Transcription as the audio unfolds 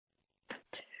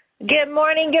Good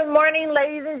morning,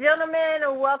 ladies and gentlemen.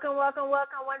 Welcome once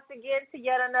again to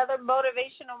yet another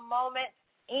motivational moment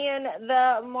in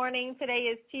the morning. Today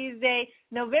is Tuesday,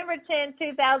 November 10,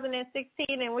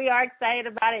 2016, and we are excited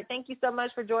about it. Thank you so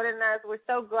much for joining us. We're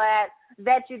so glad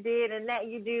that you did and that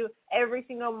you do every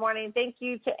single morning. Thank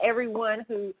you to everyone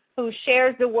who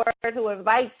shares the word, who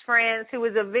invites friends, who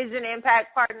is a Vision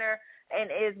Impact partner, and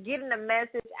is getting the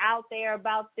message out there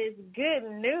about this good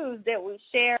news that we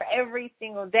share every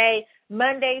single day,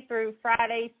 Monday through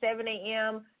Friday, 7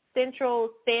 a.m. Central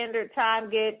Standard Time.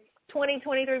 Get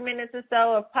 23 minutes or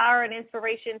so of power and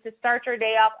inspiration to start your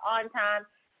day off on time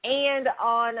and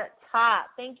on top.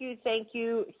 Thank you.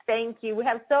 We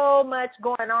have so much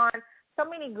going on. So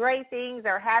many great things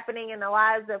are happening in the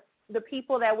lives of the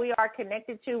people that we are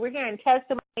connected to. We're hearing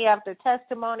testimony after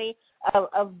testimony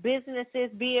of businesses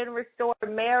being restored,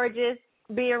 marriages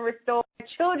being restored,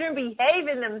 children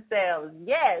behaving themselves.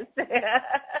 Yes.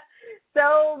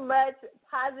 So much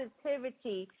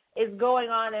positivity is going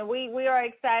on, and we are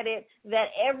excited that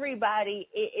everybody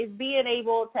is being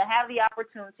able to have the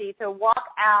opportunity to walk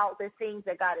out the things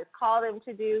that God has called them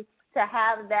to do, to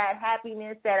have that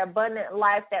happiness, that abundant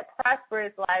life, that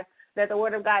prosperous life that the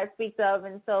Word of God speaks of.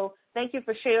 And so thank you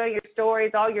for sharing your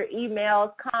stories, all your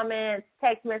emails, comments,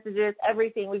 text messages,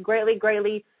 everything. We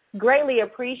greatly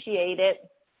appreciate it.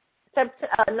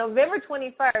 November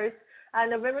 21st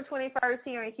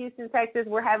here in Houston, Texas,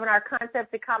 we're having our Concept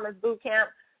to Commas boot camp.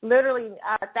 Literally,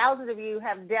 thousands of you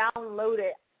have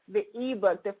downloaded the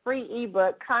ebook, the free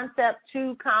ebook,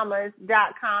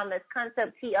 concept2commas.com. That's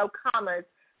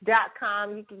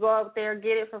concept2commas.com. You can go up there,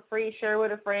 get it for free, share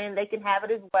with a friend. They can have it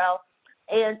as well.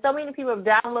 And so many people have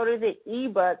downloaded the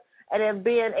ebook and have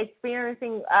been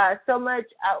experiencing so much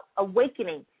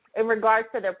awakening in regards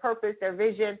to their purpose, their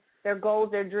vision, their goals,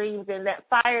 their dreams, and that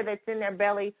fire that's in their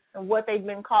belly and what they've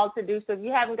been called to do. So if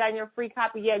you haven't gotten your free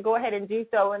copy yet, go ahead and do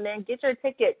so, and then get your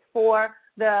tickets for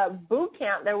the boot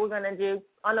camp that we're going to do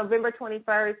on November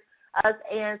 21st. Us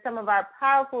and some of our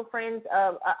powerful friends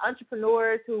of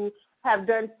entrepreneurs who have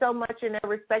done so much in their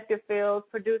respective fields,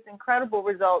 produced incredible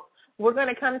results. We're going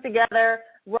to come together,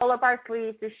 roll up our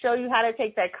sleeves to show you how to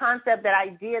take that concept, that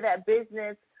idea, that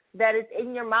business that is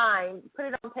in your mind, put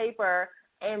it on paper,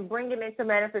 and bring it into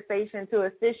manifestation to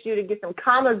assist you to get some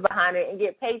commas behind it and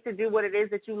get paid to do what it is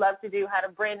that you love to do, how to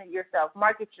brand it yourself,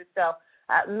 market yourself,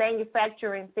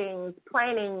 manufacturing things,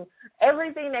 planning,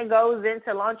 everything that goes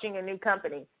into launching a new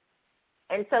company.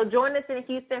 And so join us in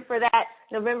Houston for that,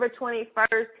 November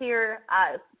 21st here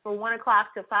from 1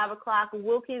 o'clock to 5 o'clock.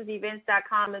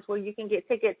 WilkinsEvents.com is where you can get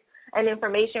tickets and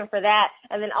information for that.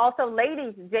 And then also,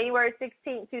 ladies, January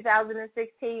 16th,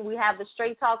 2016, we have the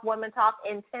Straight Talk Women Talk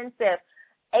Intensive,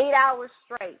 8 hours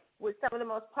straight with some of the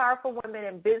most powerful women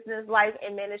in business, life,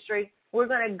 and ministry. We're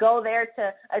going to go there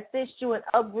to assist you in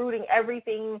uprooting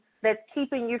everything that's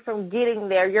keeping you from getting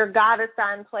there, your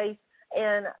God-assigned place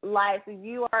in life. If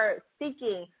you are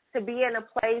seeking to be in a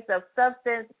place of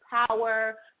substance,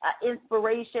 power,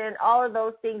 inspiration, all of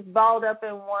those things balled up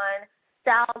in one,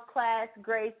 style, class,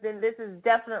 grace, then this is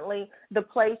definitely the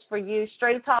place for you.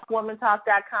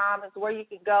 StraightTalkWomanTalk.com is where you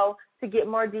can go to get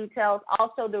more details.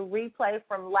 Also, the replay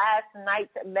from last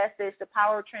night's message, the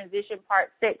Power of Transition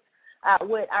Part 6,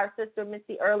 with our sister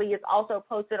Missy Early, is also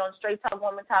posted on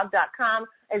StraightTalkWomanTalk.com,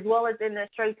 as well as in the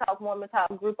Straight Talk Woman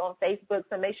Talk group on Facebook.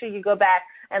 So make sure you go back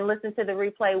and listen to the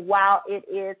replay while it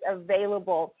is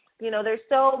available. You know, there's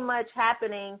so much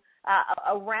happening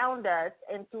around us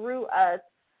and through us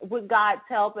with God's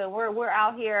help, and we're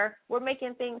out here, we're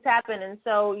making things happen. And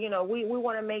so, you know, we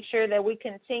want to make sure that we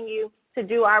continue to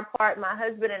do our part, my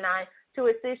husband and I, to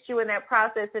assist you in that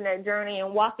process and that journey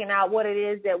and walking out what it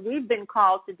is that we've been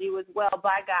called to do as well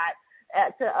by God,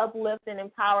 to uplift and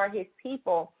empower his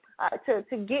people, to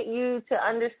get you to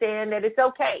understand that it's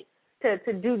okay to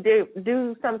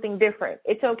do something different.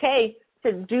 It's okay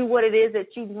to do what it is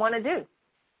that you want to do,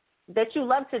 that you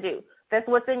love to do. That's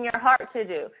what's in your heart to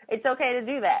do. It's okay to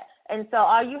do that. And so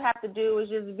all you have to do is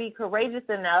just be courageous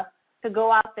enough to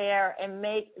go out there and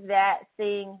make that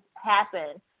thing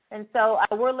happen. And so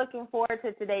we're looking forward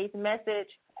to today's message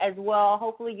as well.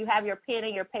 Hopefully you have your pen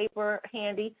and your paper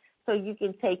handy so you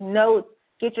can take notes,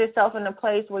 get yourself in a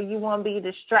place where you won't be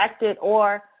distracted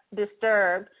or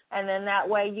disturbed, and then that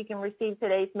way you can receive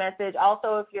today's message.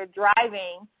 Also, if you're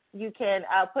driving, you can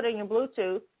put in your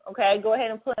Bluetooth. Okay, go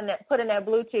ahead and put in that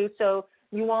Bluetooth so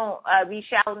you won't be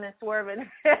shouting and swerving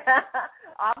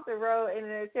off the road in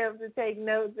an attempt to take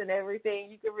notes and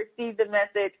everything. You can receive the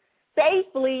message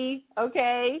safely,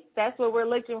 okay? That's what we're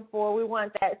looking for. We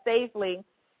want that safely.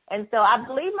 And so I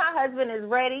believe my husband is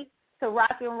ready to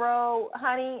rock and roll,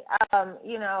 honey.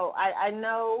 I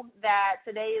know that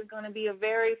today is going to be a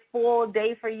very full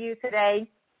day for you today,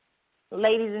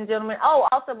 ladies and gentlemen. Oh,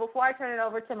 also, before I turn it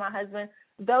over to my husband,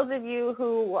 those of you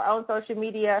who were on social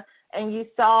media and you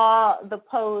saw the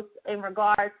post in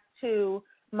regards to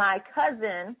my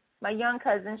cousin, my young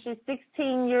cousin, she's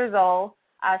 16 years old.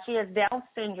 She has Down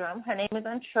syndrome. Her name is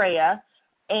Andrea,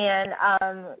 and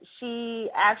she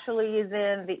actually is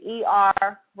in the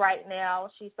ER right now.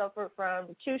 She suffered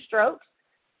from 2 strokes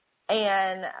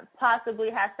and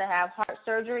possibly has to have heart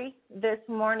surgery this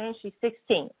morning. She's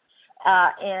 16.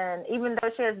 And even though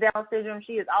she has Down syndrome,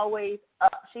 she is always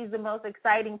up. She's the most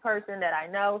exciting person that I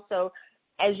know. So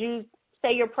as you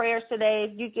say your prayers today,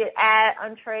 if you could add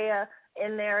Andrea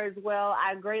in there as well,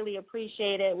 I greatly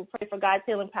appreciate it. We pray for God's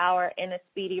healing power and a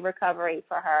speedy recovery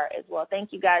for her as well.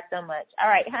 Thank you guys so much. All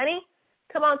right, honey,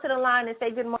 come on to the line and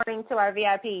say good morning to our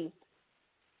VIPs.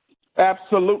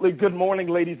 Absolutely. Good morning,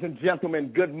 ladies and gentlemen.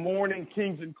 Good morning,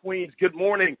 kings and queens. Good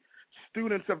morning,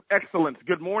 students of excellence.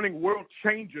 Good morning, world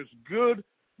changers. Good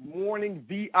morning,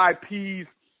 VIPs,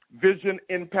 Vision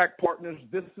Impact Partners.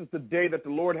 This is the day that the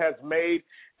Lord has made,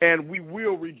 and we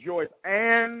will rejoice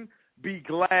and be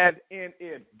glad in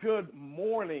it. Good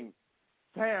morning,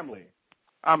 family.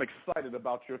 I'm excited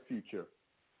about your future.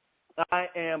 I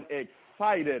am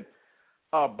excited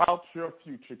about your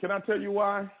future. Can I tell you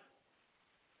why?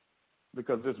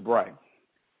 Because it's bright.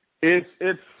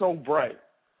 It's so bright.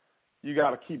 You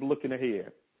got to keep looking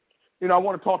ahead. I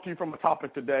want to talk to you from a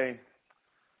topic today.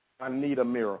 I need a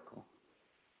miracle.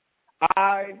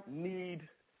 I need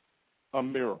a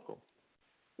miracle.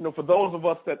 For those of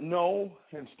us that know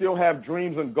and still have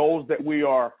dreams and goals that we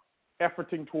are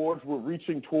efforting towards, we're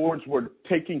reaching towards, we're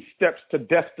taking steps to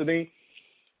destiny.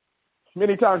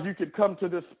 Many times you could come to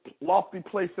this lofty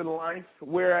place in life,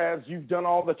 whereas you've done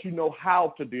all that you know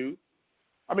how to do.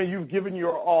 You've given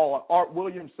your all. Art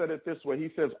Williams said it this way.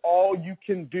 He says, all you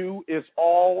can do is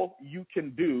all you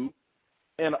can do,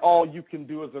 and all you can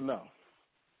do is enough.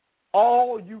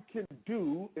 All you can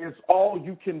do is all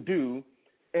you can do,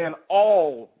 and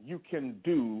all you can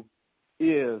do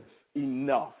is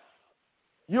enough.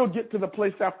 You'll get to the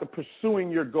place after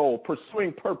pursuing your goal,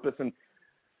 pursuing purpose, and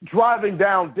driving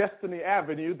down Destiny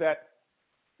Avenue that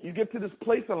you get to this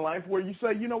place in life where you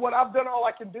say, you know what, I've done all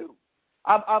I can do.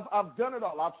 I've done it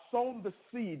all. I've sown the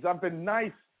seeds. I've been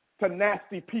nice to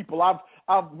nasty people.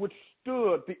 I've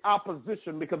withstood the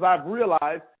opposition because I've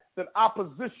realized that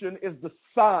opposition is the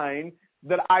sign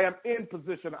that I am in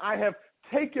position. I have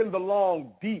taken the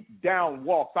long, deep down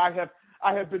walks. I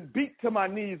have been beat to my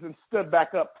knees and stood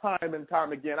back up time and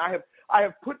time again. I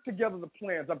have put together the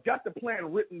plans. I've got the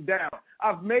plan written down.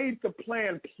 I've made the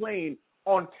plan plain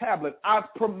on tablet.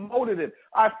 I've promoted it.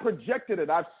 I've projected it.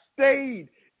 I've stayed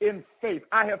in faith.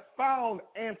 I have found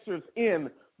answers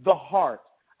in the heart.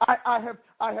 I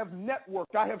have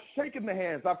networked. I have shaken the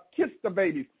hands. I've kissed the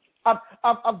babies.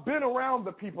 I've been around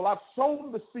the people. I've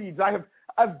sown the seeds.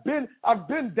 I've been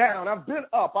down. I've been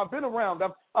up. I've been around.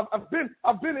 I've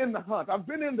been in the hunt. I've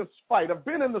been in the fight. I've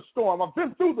been in the storm. I've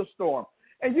been through the storm.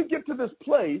 And you get to this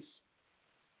place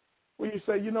where you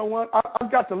say, you know what?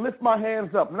 I've got to lift my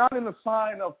hands up, not in the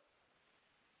sign of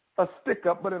a stick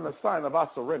up, but in the sign of I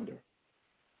surrender.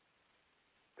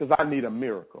 Because I need a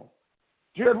miracle.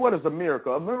 Jared, what is a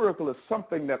miracle? A miracle is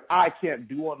something that I can't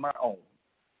do on my own.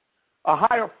 A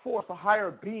higher force, a higher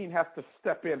being has to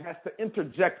step in, has to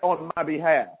interject on my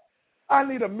behalf. I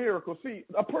need a miracle. See,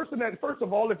 a person that, first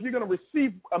of all, if you're going to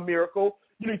receive a miracle,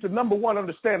 you need to, number one,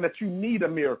 understand that you need a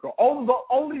miracle.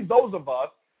 Only those of us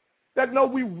that know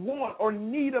we want or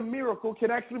need a miracle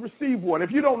can actually receive one. If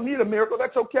you don't need a miracle,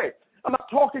 that's okay. I'm not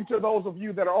talking to those of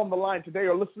you that are on the line today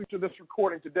or listening to this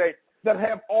recording today that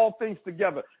have all things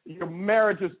together. Your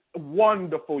marriage is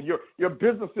wonderful. Your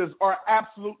businesses are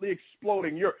absolutely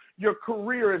exploding. Your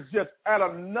career is just at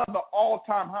another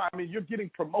all-time high. You're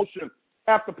getting promotion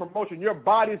after promotion. Your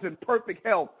body's in perfect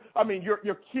health.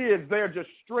 Your kids, they're just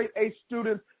straight A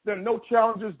students. There are no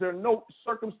challenges. There are no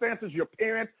circumstances. Your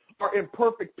parents are in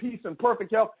perfect peace and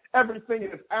perfect health. Everything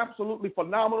is absolutely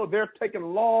phenomenal. They're taking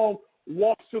long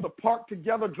walks to the park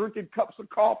together, drinking cups of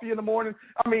coffee in the morning.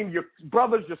 Your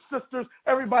brothers, your sisters,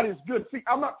 everybody's good. See,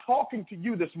 I'm not talking to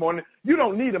you this morning. You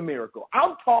don't need a miracle.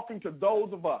 I'm talking to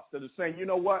those of us that are saying, you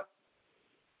know what?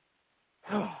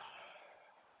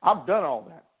 I've done all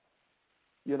that.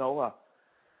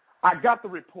 I got the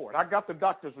report. I got the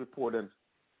doctor's report, and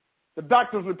the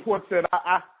doctor's report said,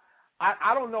 I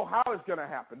don't know how it's going to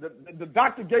happen. The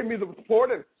doctor gave me the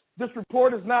report, and this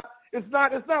report is not. It's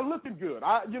not looking good.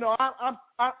 I am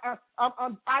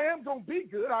gonna be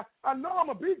good. I know I'm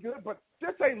gonna be good, but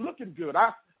this ain't looking good.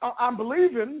 I'm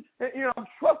believing, I'm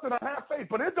trusting, I have faith,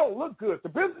 but it don't look good. The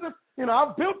business,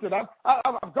 I've built it.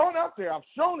 I've gone out there. I've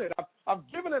shown it. I've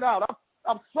given it out.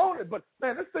 I've sown it. But,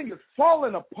 man, this thing is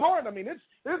falling apart. I mean,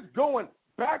 it's going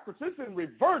backwards. It's in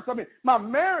reverse. I mean, my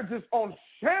marriage is on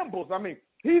shambles. I mean,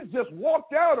 he's just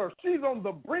walked out or she's on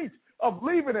the brink of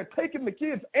leaving and taking the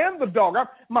kids and the dog.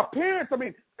 My parents, I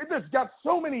mean, they just got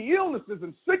so many illnesses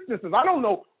and sicknesses. I don't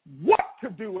know what to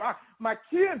do. My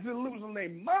kids are losing their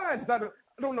minds. I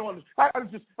don't know.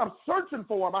 I'm searching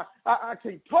for them. I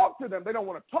can't talk to them. They don't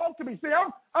want to talk to me. See,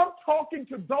 I'm talking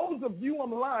to those of you on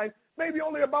the line, maybe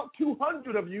only about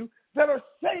 200 of you that are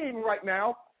saying right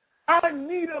now, I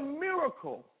need a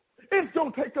miracle. It's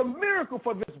going to take a miracle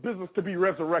for this business to be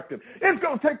resurrected. It's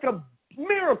going to take a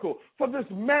miracle for this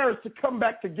marriage to come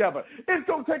back together. It's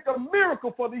going to take a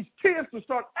miracle for these kids to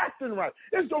start acting right.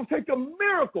 It's going to take a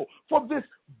miracle for this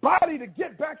body to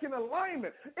get back in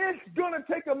alignment. It's going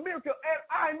to take a miracle, and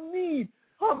I need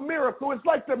a miracle. It's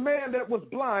like the man that was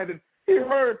blind, and he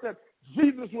heard that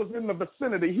Jesus was in the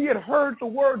vicinity. He had heard the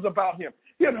words about him.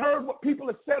 He had heard what people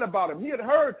had said about him. He had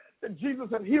heard that Jesus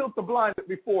had healed the blind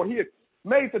before. He had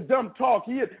made the dumb talk.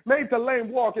 He had made the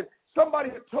lame walk. And somebody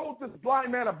had told this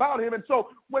blind man about him. And so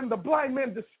when the blind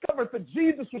man discovered that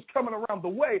Jesus was coming around the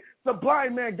way, the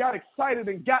blind man got excited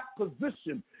and got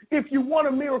positioned. If you want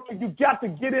a miracle, you got to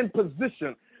get in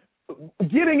position.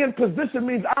 Getting in position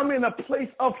means I'm in a place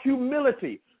of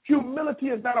humility. Humility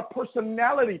is not a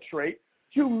personality trait.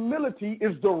 Humility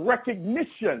is the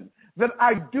recognition that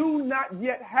I do not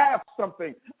yet have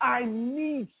something. I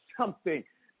need something.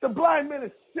 The blind man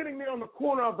is sitting there on the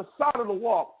corner of the side of the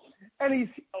wall, and he's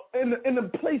in a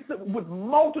place with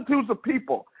multitudes of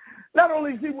people. Not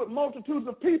only is he with multitudes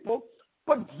of people,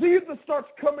 but Jesus starts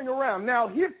coming around. Now,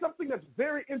 here's something that's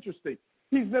very interesting.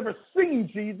 He's never seen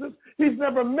Jesus. He's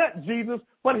never met Jesus,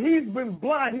 but he's been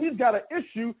blind. He's got an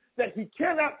issue that he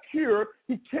cannot cure.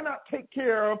 He cannot take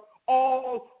care of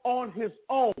all on his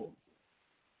own.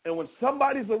 And when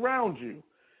somebody's around you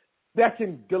that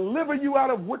can deliver you out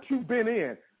of what you've been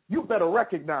in, you better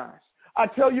recognize. I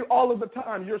tell you all of the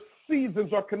time, your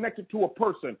seasons are connected to a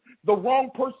person. The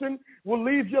wrong person will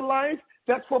leave your life.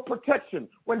 That's for protection.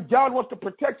 When God wants to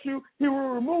protect you, he will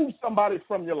remove somebody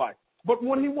from your life. But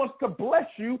when he wants to bless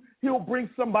you, he'll bring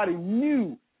somebody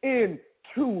new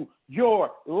into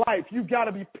your life. You got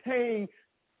to be paying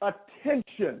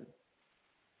attention.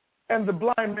 And the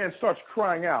blind man starts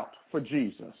crying out for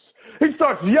Jesus. He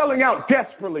starts yelling out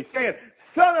desperately, saying,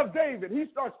 Son of David. He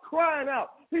starts crying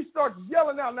out. He starts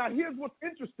yelling out. Now, here's what's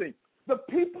interesting. The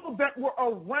people that were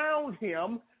around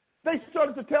him, they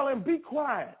started to tell him, be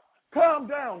quiet. Calm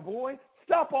down, boy.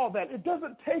 Stop all that. It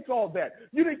doesn't take all that.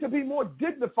 You need to be more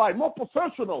dignified, more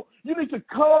professional. You need to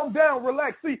calm down,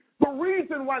 relax. See, the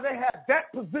reason why they had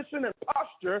that position and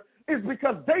posture is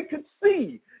because they could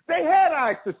see. They had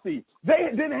eyes to see. They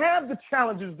didn't have the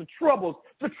challenges, the troubles,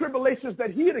 the tribulations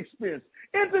that he had experienced.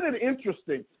 Isn't it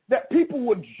interesting that people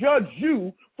would judge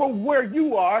you for where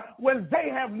you are when they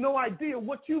have no idea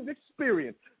what you've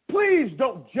experienced? Please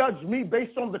don't judge me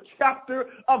based on the chapter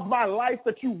of my life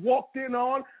that you walked in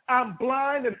on. I'm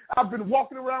blind and I've been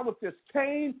walking around with this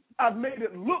cane. I've made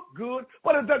it look good,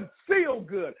 but it doesn't feel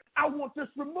good. I want this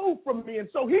removed from me. And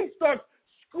so he starts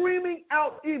screaming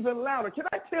out even louder. Can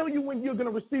I tell you when you're going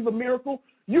to receive a miracle?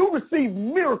 You receive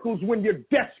miracles when you're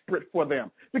desperate for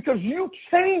them because you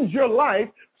change your life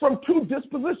from two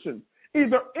dispositions,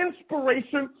 either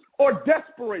inspiration or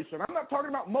desperation. I'm not talking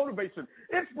about motivation.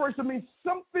 Inspiration means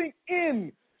something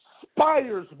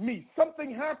inspires me.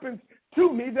 Something happens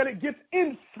to me that it gets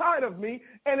inside of me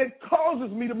and it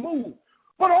causes me to move.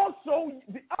 But also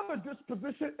the other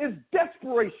disposition is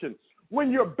desperation. When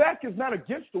your back is not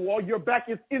against the wall, your back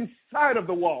is inside of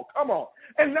the wall. Come on.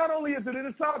 And not only is it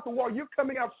inside the wall, you're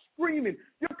coming out screaming.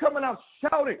 You're coming out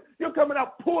shouting. You're coming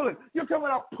out pulling. You're coming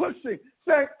out pushing,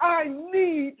 saying, I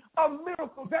need a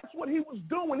miracle. That's what he was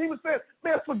doing. He was saying,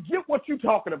 man, forget what you're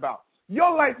talking about.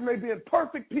 Your life may be in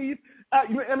perfect peace.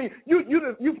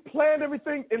 You've planned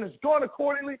everything, and it's gone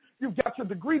accordingly. You've got your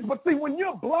degrees. But see, when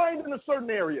you're blind in a certain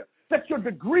area that your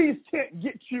degrees can't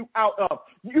get you out of,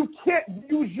 you can't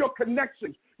use your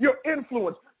connections, your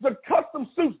influence. The custom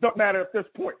suits don't matter at this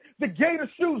point. The gator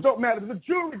shoes don't matter. The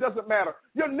jewelry doesn't matter.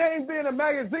 Your name being in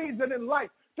magazines and in life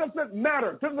doesn't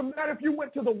matter. Doesn't matter if you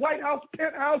went to the White House,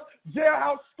 penthouse,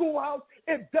 jailhouse, schoolhouse.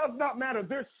 It does not matter.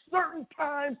 There's certain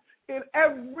times in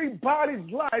everybody's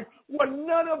life where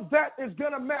none of that is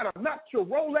going to matter. Not your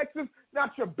Rolexes,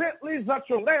 not your Bentleys, not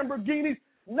your Lamborghinis,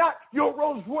 not your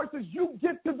Rolls Royces. You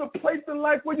get to the place in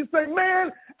life where you say,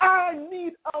 man, I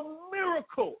need a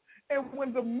miracle. And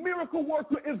when the miracle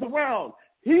worker is around,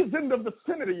 He's in the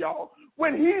vicinity, y'all.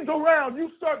 When he's around,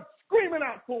 you start screaming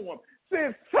out for him,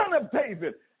 saying, Son of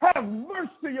David, have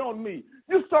mercy on me.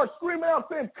 You start screaming out,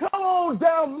 saying, come on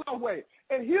down my way.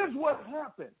 And here's what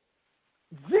happened.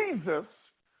 Jesus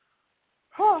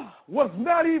was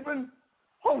not even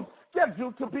on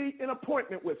schedule to be in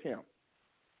appointment with him.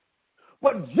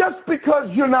 But just because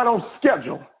you're not on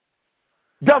schedule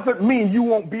doesn't mean you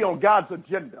won't be on God's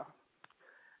agenda.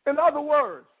 In other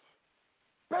words,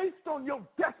 based on your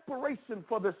desperation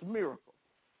for this miracle,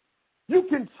 you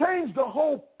can change the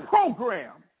whole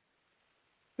program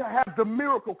to have the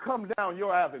miracle come down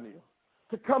your avenue,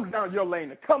 to come down your lane,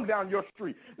 to come down your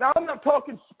street. Now, I'm not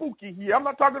talking spooky here. I'm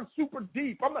not talking super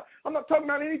deep. I'm not talking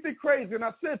about anything crazy. And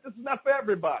I said this is not for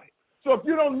everybody. So if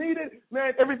you don't need it,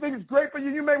 man, everything is great for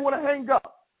you. You may want to hang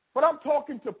up. But I'm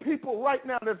talking to people right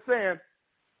now that are saying,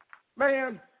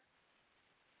 man,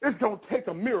 it's going to take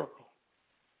a miracle.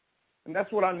 And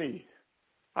that's what I need.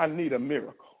 I need a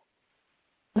miracle.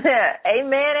 Amen,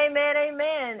 amen,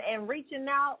 amen. And reaching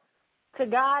out to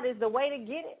God is the way to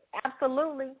get it.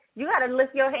 Absolutely. You got to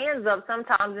lift your hands up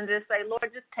sometimes and just say,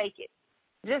 Lord, just take it.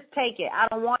 Just take it. I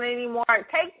don't want it anymore.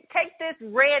 Take this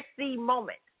Red Sea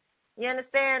moment. You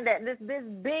understand that this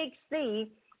big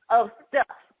sea of stuff,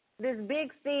 this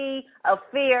big sea of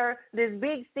fear, this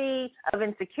big sea of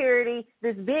insecurity,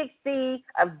 this big sea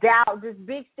of doubt, this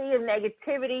big sea of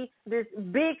negativity, this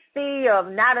big sea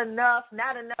of not enough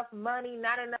money,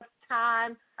 not enough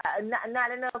time,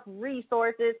 not enough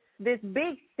resources, this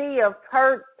big sea of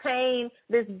hurt, pain,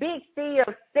 this big sea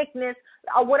of sickness,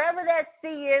 whatever that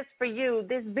sea is for you,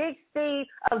 this big sea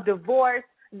of divorce,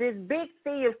 this big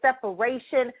sea of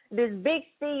separation, this big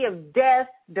sea of death,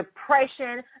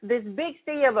 depression, this big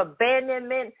sea of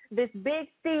abandonment, this big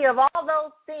sea of all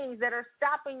those things that are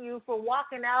stopping you from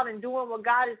walking out and doing what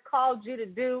God has called you to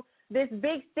do, this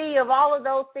big sea of all of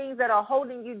those things that are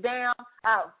holding you down,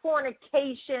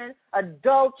 fornication,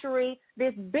 adultery,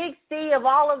 this big sea of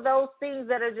all of those things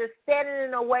that are just standing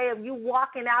in the way of you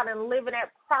walking out and living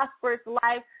that prosperous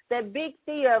life, that big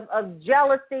sea of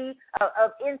jealousy,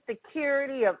 of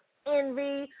insecurity, of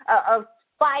envy, of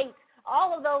spite,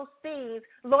 all of those things.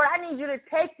 Lord, I need you to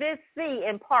take this sea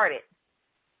and part it.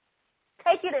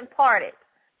 Take it and part it.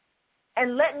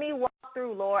 And let me walk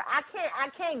through, Lord. I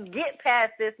can't get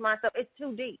past this myself. It's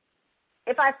too deep.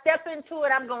 If I step into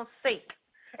it, I'm going to sink.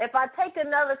 If I take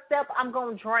another step, I'm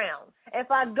going to drown. If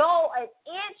I go an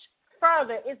inch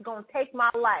further, it's going to take my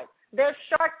life. There's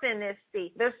sharks in this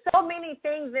sea. There's so many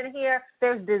things in here.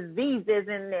 There's diseases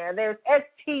in there. There's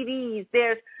STDs.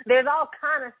 There's all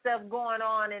kind of stuff going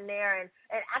on in there, and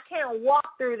I can't walk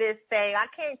through this thing. I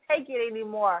can't take it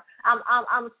anymore.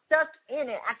 I'm stuck in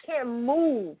it. I can't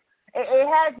move. It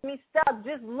has me stuck.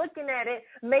 Just looking at it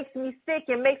makes me sick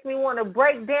and makes me want to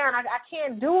break down. I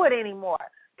can't do it anymore.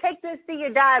 Take this to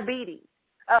your diabetes,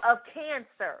 of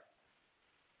cancer,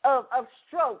 of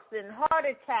strokes and heart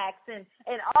attacks and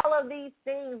all of these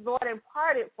things, Lord,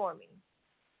 impart it for me.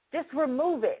 Just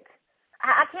remove it.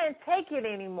 I can't take it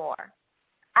anymore.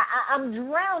 I'm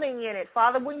drowning in it,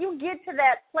 Father. When you get to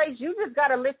that place, you just got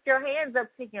to lift your hands up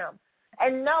to him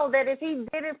and know that if he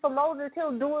did it for Moses,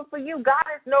 he'll do it for you. God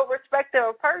is no respecter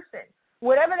of person.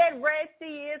 Whatever that Red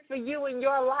Sea is for you in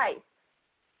your life,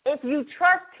 if you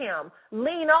trust him,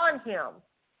 lean on him,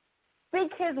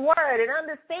 speak his word, and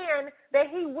understand that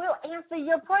he will answer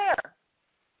your prayer.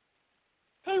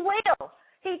 He will.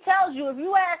 He tells you, if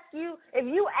you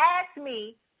ask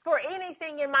me for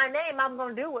anything in my name, I'm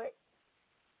going to do it.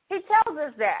 He tells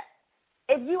us that.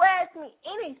 If you ask me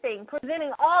anything,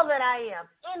 presenting all that I am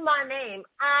in my name,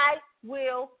 I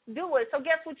will do it. So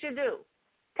guess what you do?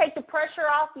 Take the pressure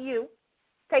off you,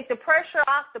 take the pressure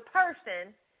off the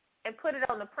person, and put it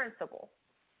on the principle.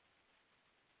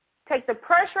 Take the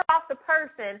pressure off the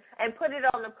person and put it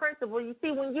on the principle. You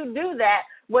see, when you do that,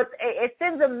 it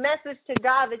sends a message to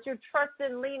God that you're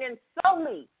trusting, leaning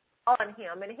solely on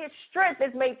him. And his strength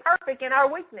is made perfect in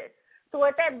our weakness. So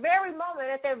at that very moment,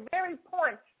 at that very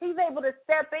point, he's able to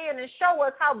step in and show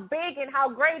us how big and how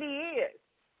great he is.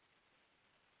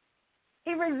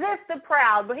 He resists the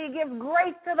proud, but he gives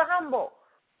grace to the humble.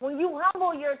 When you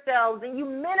humble yourselves and you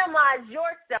minimize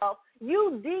yourself,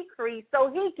 you decrease so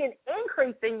he can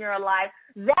increase in your life.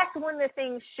 That's when the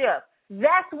things shift.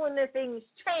 That's when the things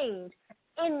change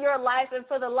in your life and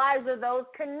for the lives of those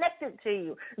connected to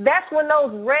you. That's when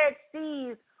those Red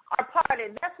Seas are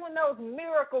parted. That's when those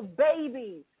miracle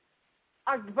babies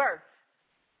are birthed.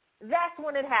 That's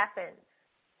when it happens.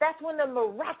 That's when the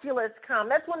miraculous come.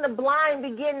 That's when the blind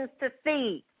begins to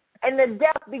see and the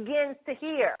deaf begins to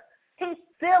hear. He's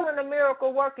still in the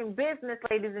miracle working business,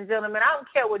 ladies and gentlemen. I don't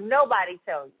care what nobody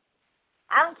tells you.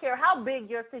 I don't care how big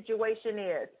your situation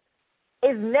is.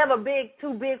 It's never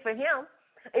too big for him.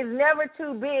 It's never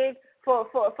too big for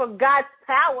God's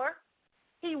power.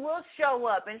 He will show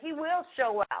up and he will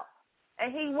show out.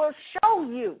 And he will show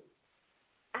you,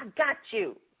 I got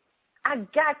you. I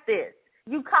got this.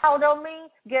 You called on me,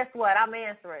 guess what? I'm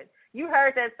answering. You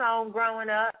heard that song growing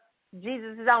up.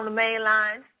 Jesus is on the main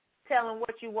line. Tell him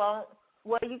what you want.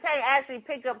 Well, you can't actually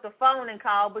pick up the phone and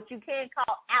call, but you can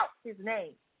call out his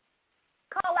name.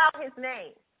 Call out his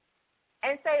name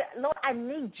and say, Lord, I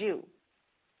need you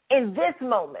in this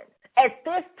moment, at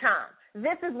this time.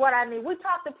 This is what I need. We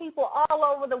talk to people all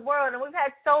over the world, and we've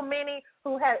had so many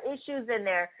who have issues in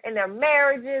their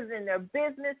marriages, in their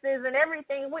businesses, and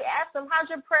everything. We ask them, how's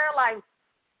your prayer life?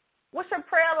 What's your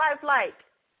prayer life like?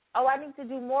 Oh, I need to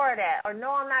do more of that. Or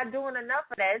no, I'm not doing enough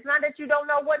of that. It's not that you don't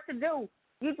know what to do.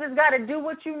 You just got to do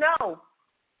what you know.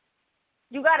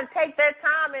 You got to take that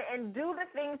time and do the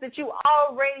things that you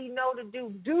already know to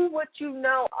do. Do what you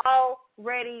know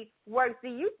already works.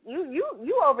 See,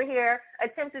 you over here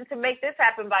attempting to make this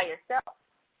happen by yourself.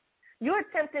 You're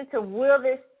attempting to will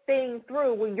this thing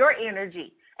through with your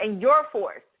energy and your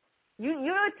force.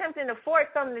 You're attempting to force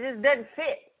something that just doesn't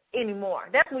fit anymore.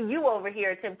 That's what you over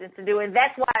here attempting to do, and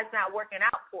that's why it's not working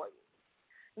out for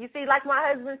you. You see, like my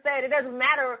husband said, it doesn't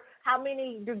matter how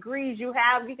many degrees you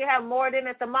have. You can have more than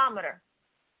a thermometer.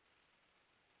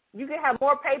 You can have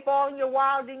more paper on your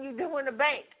wall than you do in the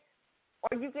bank.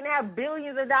 Or you can have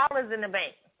billions of dollars in the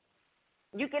bank.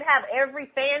 You can have every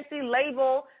fancy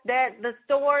label that the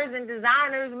stores and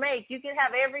designers make. You can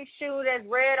have every shoe that's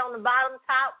red on the bottom,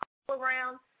 top, all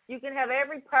around. You can have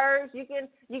every purse. You can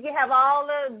have all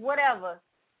the whatever.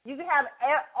 You can have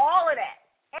all of that,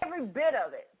 every bit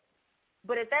of it.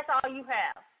 But if that's all you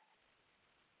have,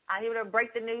 I'm here to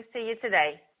break the news to you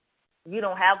today. You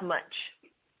don't have much.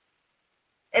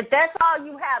 If that's all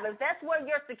you have, if that's where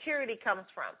your security comes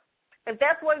from, if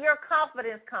that's where your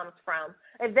confidence comes from,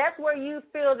 if that's where you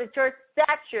feel that your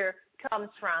stature comes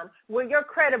from, where your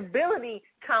credibility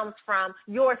comes from,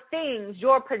 your things,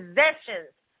 your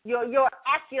possessions, your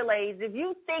accolades, if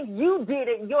you think you did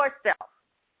it yourself,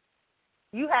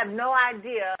 you have no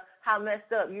idea how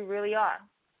messed up you really are.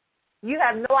 You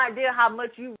have no idea how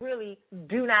much you really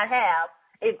do not have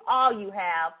if all you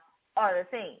have are the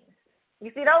things. You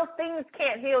see, those things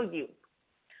can't heal you.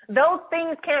 Those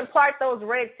things can't part those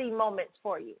Red Sea moments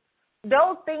for you.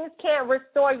 Those things can't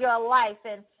restore your life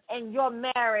and your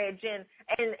marriage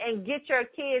and get your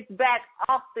kids back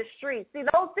off the street. See,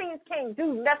 those things can't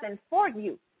do nothing for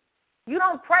you. You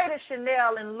don't pray to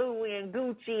Chanel and Louis and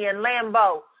Gucci and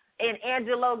Lambo and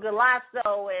Angelo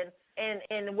Galasso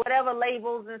and whatever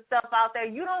labels and stuff out there.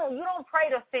 You don't pray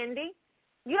to Fendi.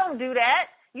 You don't do that.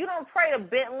 You don't pray to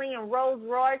Bentley and Rolls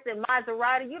Royce and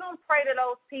Maserati. You don't pray to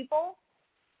those people.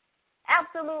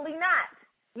 Absolutely not.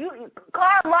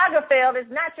 Karl Lagerfeld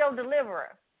is not your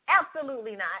deliverer.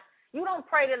 Absolutely not. You don't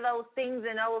pray to those things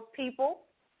and those people.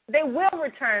 They will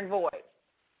return void.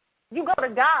 You go to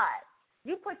God.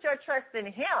 You put your trust in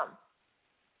him.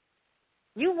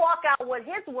 You walk out what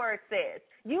his word says.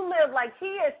 You live like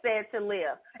he has said to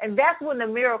live. And that's when the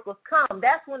miracles come.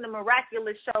 That's when the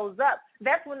miraculous shows up.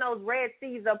 That's when those Red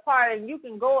Seas are part and you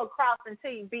can go across into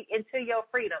your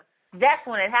freedom. That's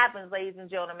when it happens, ladies and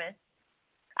gentlemen.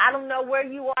 I don't know where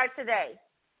you are today,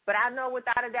 but I know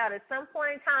without a doubt at some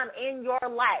point in time in your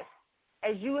life,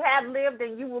 as you have lived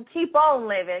and you will keep on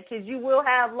living because you will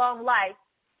have long life,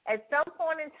 at some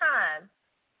point in time,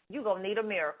 you're going to need a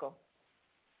miracle.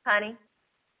 Honey?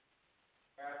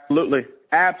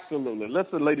 Absolutely.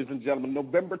 Listen, ladies and gentlemen,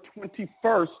 November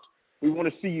 21st, we want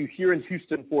to see you here in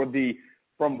Houston for the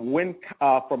From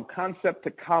Concept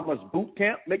to Commerce Boot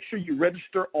Camp. Make sure you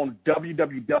register on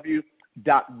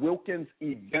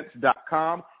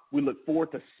www.wilkinsevents.com. We look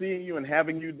forward to seeing you and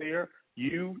having you there,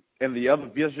 you and the other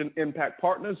Vision Impact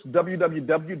partners,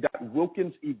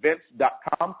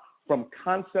 www.wilkinsevents.com. From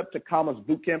Concept to Commerce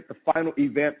Boot Camp, the final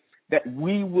event that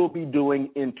we will be doing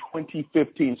in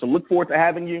 2015. So look forward to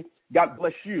having you. God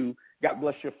bless you. God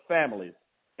bless your families.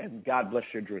 And God bless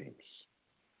your dreams.